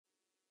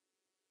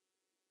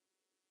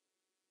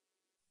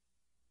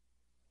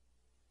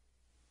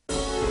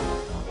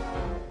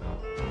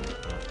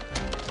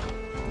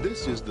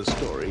This is the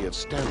story of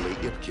Stanley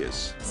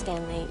Ipkiss.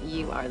 Stanley,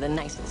 you are the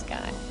nicest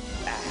guy.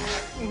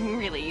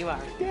 Really, you are.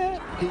 Yeah.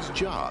 His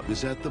job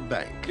is at the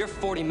bank. You're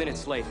 40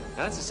 minutes late.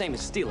 Now, that's the same as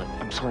stealing.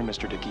 I'm sorry,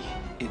 Mr. Dickey.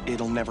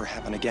 It'll never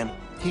happen again.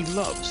 He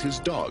loves his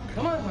dog.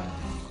 Come on,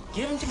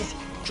 give him to me.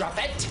 Drop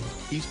it.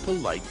 He's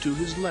polite to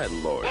his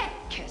landlord.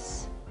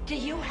 Ipkiss, do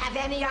you have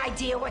any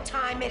idea what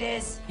time it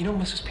is? You know,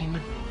 Mrs.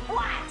 Penman?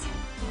 What?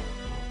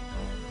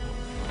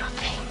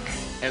 Nothing.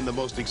 And the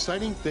most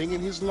exciting thing in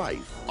his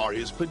life are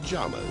his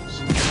pajamas.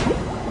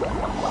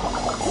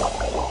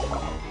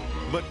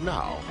 But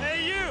now,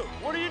 Hey, you!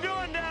 What are you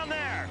doing down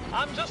there?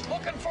 I'm just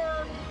looking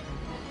for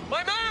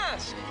my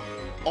mask!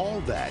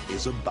 all that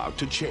is about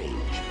to change.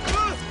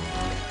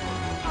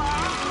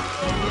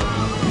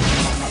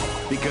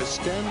 Because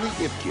Stanley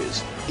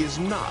Ipkiss is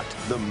not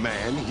the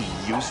man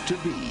he used to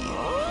be.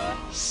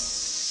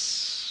 Smokin'!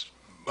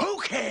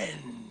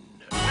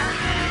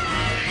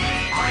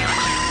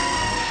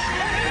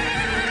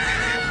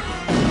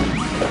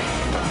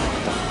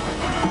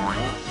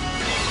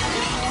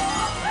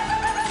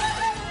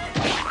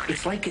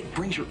 It's like it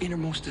brings your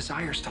innermost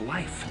desires to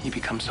life. You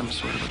become some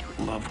sort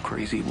of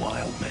love-crazy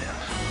wild man.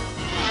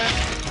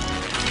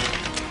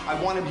 I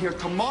want him here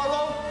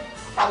tomorrow,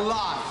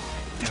 alive.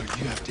 Now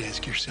you have to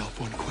ask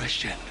yourself one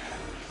question.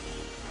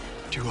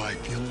 Do I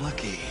feel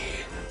lucky?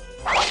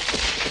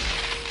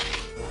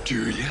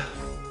 Do ya?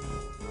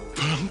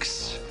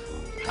 Punks?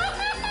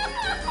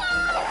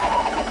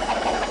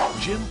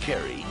 Jim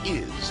Carrey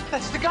is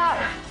That's the guy.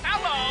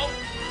 Hello!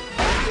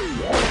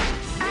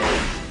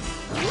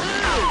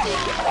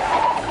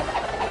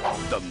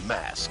 The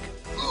Mask.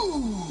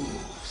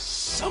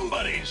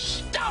 Somebody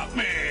stop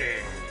me!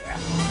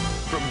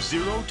 From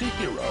zero to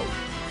hero,